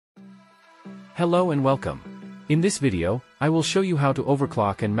Hello and welcome. In this video, I will show you how to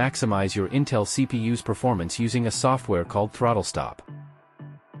overclock and maximize your Intel CPU's performance using a software called ThrottleStop.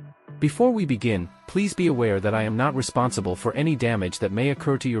 Before we begin, please be aware that I am not responsible for any damage that may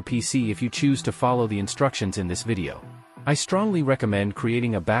occur to your PC if you choose to follow the instructions in this video. I strongly recommend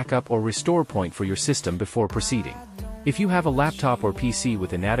creating a backup or restore point for your system before proceeding. If you have a laptop or PC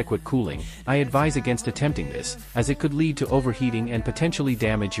with inadequate cooling, I advise against attempting this, as it could lead to overheating and potentially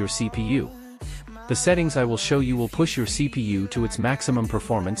damage your CPU. The settings I will show you will push your CPU to its maximum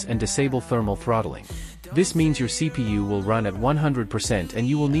performance and disable thermal throttling. This means your CPU will run at 100% and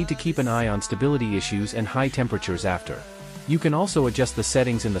you will need to keep an eye on stability issues and high temperatures after. You can also adjust the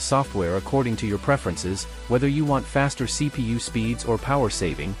settings in the software according to your preferences, whether you want faster CPU speeds or power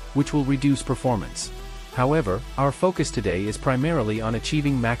saving, which will reduce performance. However, our focus today is primarily on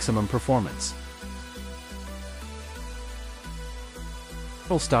achieving maximum performance.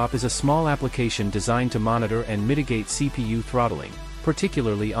 ThrottleStop is a small application designed to monitor and mitigate CPU throttling,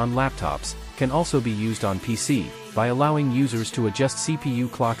 particularly on laptops, can also be used on PC, by allowing users to adjust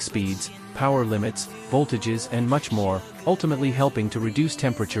CPU clock speeds, power limits, voltages and much more, ultimately helping to reduce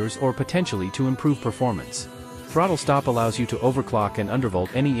temperatures or potentially to improve performance. ThrottleStop allows you to overclock and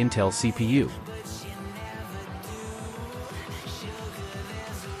undervolt any Intel CPU.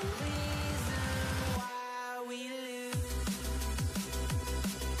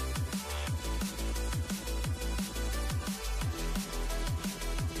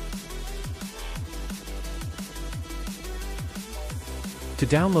 To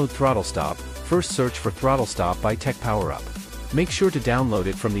download ThrottleStop, first search for ThrottleStop by TechPowerUp. Make sure to download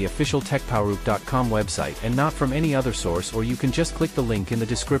it from the official techpowerup.com website and not from any other source, or you can just click the link in the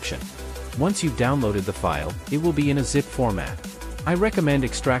description. Once you've downloaded the file, it will be in a zip format. I recommend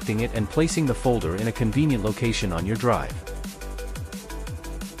extracting it and placing the folder in a convenient location on your drive.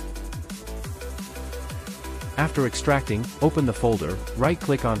 After extracting, open the folder,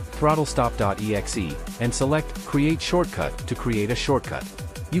 right-click on ThrottleStop.exe, and select Create Shortcut to create a shortcut.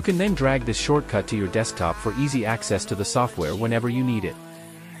 You can then drag this shortcut to your desktop for easy access to the software whenever you need it.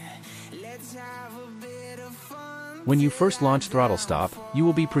 When you first launch ThrottleStop, you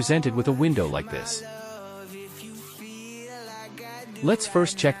will be presented with a window like this. Let's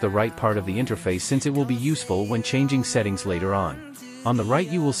first check the right part of the interface since it will be useful when changing settings later on. On the right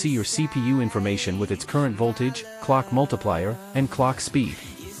you will see your CPU information with its current voltage, clock multiplier, and clock speed.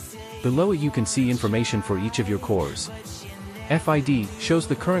 Below it you can see information for each of your cores. FID shows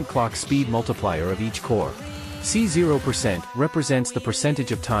the current clock speed multiplier of each core. C0% represents the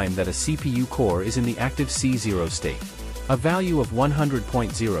percentage of time that a CPU core is in the active C0 state. A value of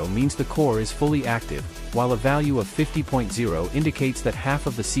 100.0 means the core is fully active, while a value of 50.0 indicates that half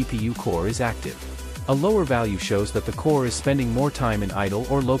of the CPU core is active. A lower value shows that the core is spending more time in idle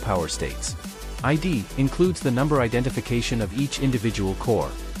or low power states. ID includes the number identification of each individual core.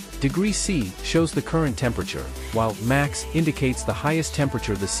 Degree C shows the current temperature, while max indicates the highest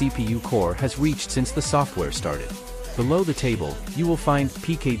temperature the CPU core has reached since the software started. Below the table, you will find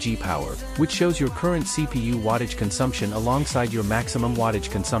pkg power, which shows your current CPU wattage consumption alongside your maximum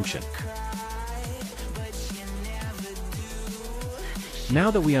wattage consumption. Now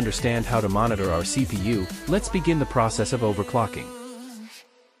that we understand how to monitor our CPU, let's begin the process of overclocking.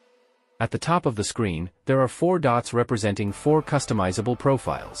 At the top of the screen, there are 4 dots representing 4 customizable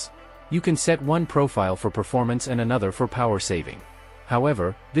profiles. You can set one profile for performance and another for power saving.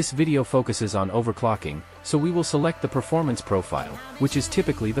 However, this video focuses on overclocking, so we will select the performance profile, which is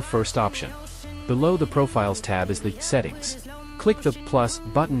typically the first option. Below the Profiles tab is the Settings. Click the plus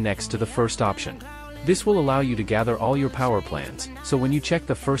button next to the first option. This will allow you to gather all your power plans, so when you check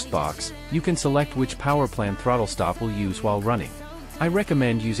the first box, you can select which power plan ThrottleStop will use while running. I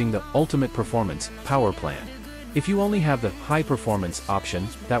recommend using the Ultimate Performance power plan. If you only have the High Performance option,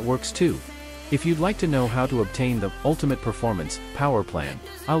 that works too. If you'd like to know how to obtain the Ultimate Performance power plan,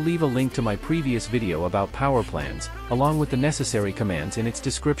 I'll leave a link to my previous video about power plans, along with the necessary commands in its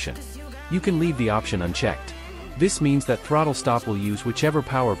description. You can leave the option unchecked. This means that ThrottleStop will use whichever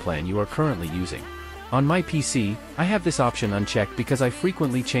power plan you are currently using. On my PC, I have this option unchecked because I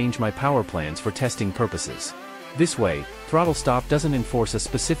frequently change my power plans for testing purposes. This way, ThrottleStop doesn't enforce a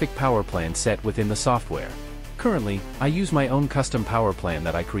specific power plan set within the software. Currently, I use my own custom power plan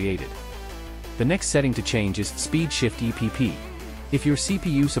that I created. The next setting to change is Speed Shift EPP. If your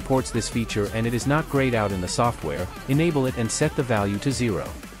CPU supports this feature and it is not grayed out in the software, enable it and set the value to 0.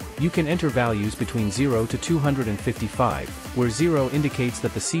 You can enter values between 0 to 255, where 0 indicates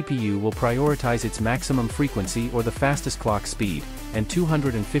that the CPU will prioritize its maximum frequency or the fastest clock speed, and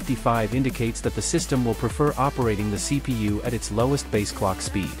 255 indicates that the system will prefer operating the CPU at its lowest base clock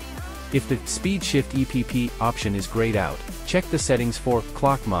speed. If the Speed Shift EPP option is grayed out, check the settings for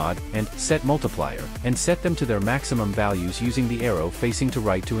Clock Mod and Set Multiplier, and set them to their maximum values using the arrow facing to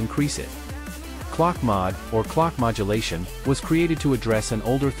right to increase it. Clock Mod, or clock modulation, was created to address an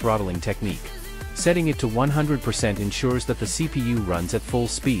older throttling technique. Setting it to 100% ensures that the CPU runs at full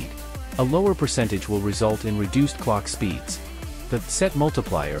speed. A lower percentage will result in reduced clock speeds. The Set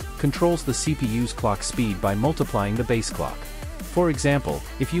Multiplier controls the CPU's clock speed by multiplying the base clock. For example,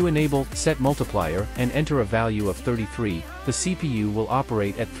 if you enable Set Multiplier and enter a value of 33, the CPU will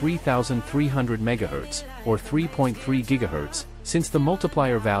operate at 3300 MHz, or 3.3 GHz, since the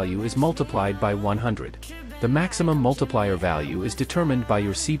multiplier value is multiplied by 100. The maximum multiplier value is determined by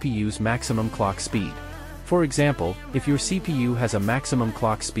your CPU's maximum clock speed. For example, if your CPU has a maximum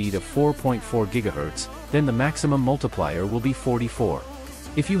clock speed of 4.4 GHz, then the maximum multiplier will be 44.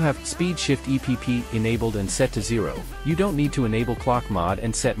 If you have Speed Shift EPP enabled and set to 0, you don't need to enable Clock Mod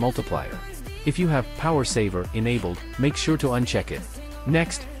and Set Multiplier. If you have Power Saver enabled, make sure to uncheck it.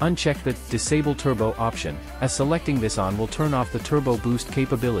 Next, uncheck the Disable Turbo option, as selecting this on will turn off the turbo boost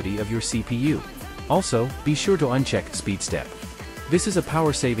capability of your CPU. Also, be sure to uncheck Speed Step. This is a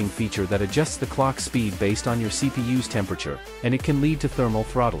power-saving feature that adjusts the clock speed based on your CPU's temperature, and it can lead to thermal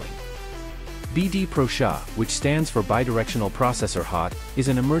throttling. BD Pro SHA, which stands for Bidirectional Processor Hot, is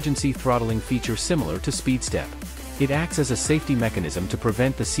an emergency throttling feature similar to Speed Step. It acts as a safety mechanism to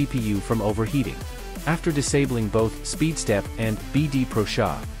prevent the CPU from overheating. After disabling both Speed Step and BD Pro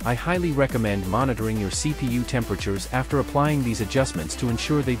SHA, I highly recommend monitoring your CPU temperatures after applying these adjustments to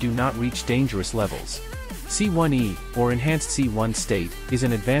ensure they do not reach dangerous levels. C1E, or Enhanced C1 state, is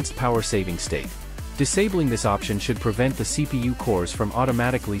an advanced power-saving state. Disabling this option should prevent the CPU cores from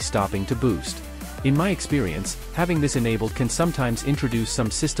automatically stopping to boost. In my experience, having this enabled can sometimes introduce some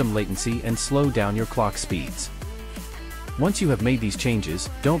system latency and slow down your clock speeds. Once you have made these changes,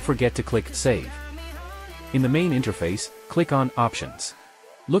 don't forget to click Save. In the main interface, click on Options.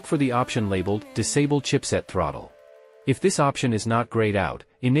 Look for the option labeled Disable Chipset Throttle. If this option is not grayed out,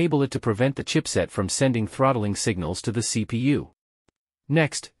 enable it to prevent the chipset from sending throttling signals to the CPU.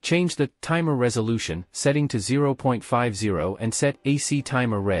 Next, change the Timer Resolution setting to 0.50 and set AC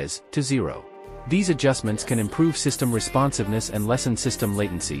Timer Res to 0. These adjustments can improve system responsiveness and lessen system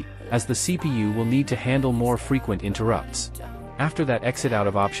latency, as the CPU will need to handle more frequent interrupts. After that, exit out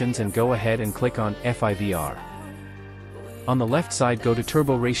of Options and go ahead and click on FIVR. On the left side, go to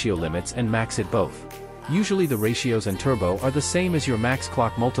Turbo Ratio Limits and max it both. Usually the ratios and turbo are the same as your max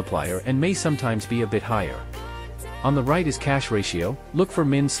clock multiplier and may sometimes be a bit higher. On the right is Cache Ratio. Look for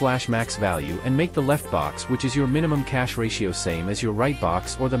min/max value and make the left box, which is your minimum cache ratio, same as your right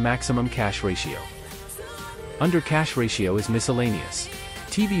box or the maximum cache ratio. Under Cache Ratio is Miscellaneous.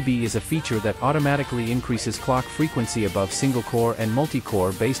 TVB is a feature that automatically increases clock frequency above single-core and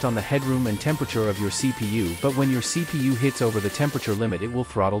multi-core based on the headroom and temperature of your CPU, but when your CPU hits over the temperature limit it will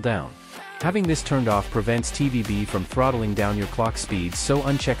throttle down. Having this turned off prevents TVB from throttling down your clock speeds, so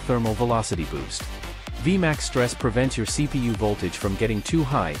uncheck Thermal Velocity Boost. Vmax Stress prevents your CPU voltage from getting too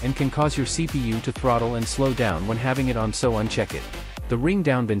high and can cause your CPU to throttle and slow down when having it on, so uncheck it. The Ring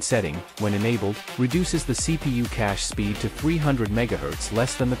Down Bin setting, when enabled, reduces the CPU cache speed to 300 MHz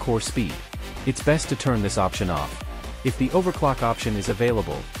less than the core speed. It's best to turn this option off. If the Overclock option is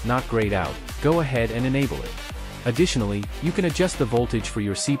available, not grayed out, go ahead and enable it. Additionally, you can adjust the voltage for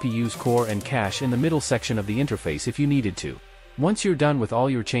your CPU's core and cache in the middle section of the interface if you needed to. Once you're done with all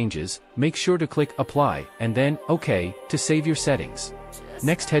your changes, make sure to click Apply, and then OK, to save your settings.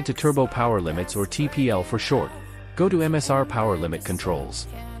 Next, head to Turbo Power Limits, or TPL for short. Go to MSR Power Limit Controls.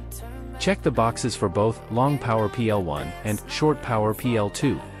 Check the boxes for both Long Power PL1 and Short Power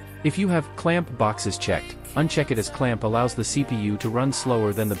PL2. If you have Clamp boxes checked, uncheck it, as Clamp allows the CPU to run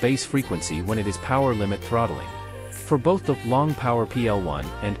slower than the base frequency when it is power limit throttling. For both the Long Power PL1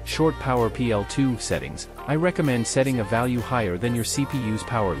 and Short Power PL2 settings, I recommend setting a value higher than your CPU's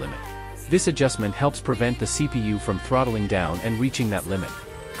power limit. This adjustment helps prevent the CPU from throttling down and reaching that limit.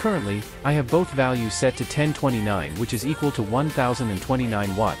 Currently, I have both values set to 1029, which is equal to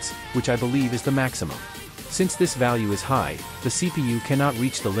 1029 watts, which I believe is the maximum. Since this value is high, the CPU cannot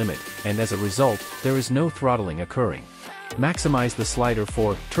reach the limit, and as a result, there is no throttling occurring. Maximize the slider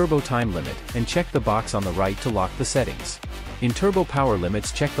for Turbo Time Limit and check the box on the right to lock the settings. In Turbo Power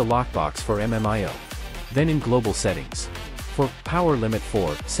Limits, check the lockbox for MMIO. Then in Global Settings, for Power Limit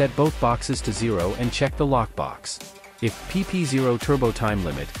 4, set both boxes to 0 and check the lockbox. If PP0 Turbo Time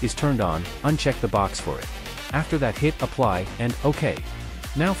Limit is turned on, uncheck the box for it. After that, hit Apply and OK.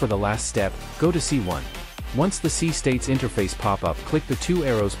 Now for the last step, go to C1. Once the C States interface pop up, click the two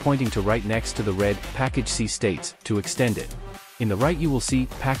arrows pointing to right next to the red Package C States to extend it. In the right you will see,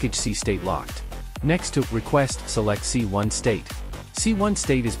 package C state locked. Next to request, select C1 state. C1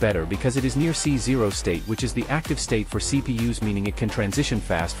 state is better because it is near C0 state, which is the active state for CPUs, meaning it can transition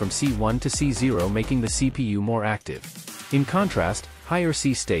fast from C1 to C0, making the CPU more active. In contrast, higher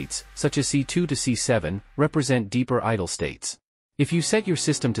C states, such as C2 to C7, represent deeper idle states. If you set your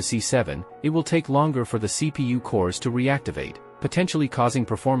system to C7, it will take longer for the CPU cores to reactivate, potentially causing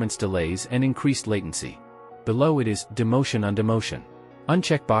performance delays and increased latency. Below it is demotion undemotion.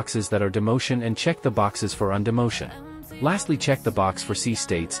 Uncheck boxes that are demotion and check the boxes for undemotion. Lastly, check the box for C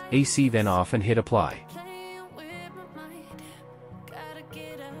states, AC, then off and hit apply.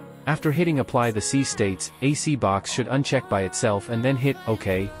 After hitting apply, the C states, AC box should uncheck by itself, and then hit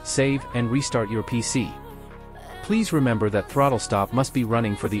OK, save, and restart your PC. Please remember that ThrottleStop must be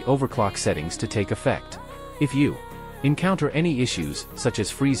running for the overclock settings to take effect. If you encounter any issues, such as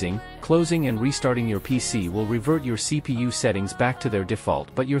freezing, closing and restarting, your PC will revert your CPU settings back to their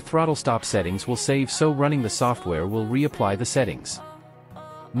default, but your ThrottleStop settings will save, so running the software will reapply the settings.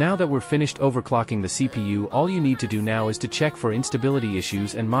 Now that we're finished overclocking the CPU, all you need to do now is to check for instability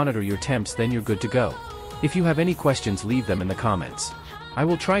issues and monitor your temps, then you're good to go. If you have any questions, leave them in the comments. I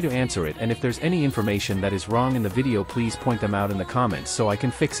will try to answer it, and if there's any information that is wrong in the video, please point them out in the comments so I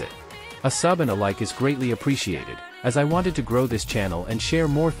can fix it. A sub and a like is greatly appreciated, as I wanted to grow this channel and share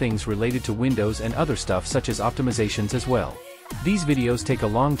more things related to Windows and other stuff such as optimizations as well. These videos take a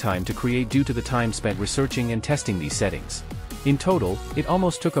long time to create due to the time spent researching and testing these settings. In total, it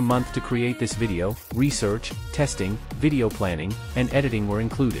almost took a month to create this video. Research, testing, video planning, and editing were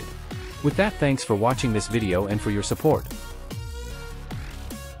included. With that, thanks for watching this video and for your support.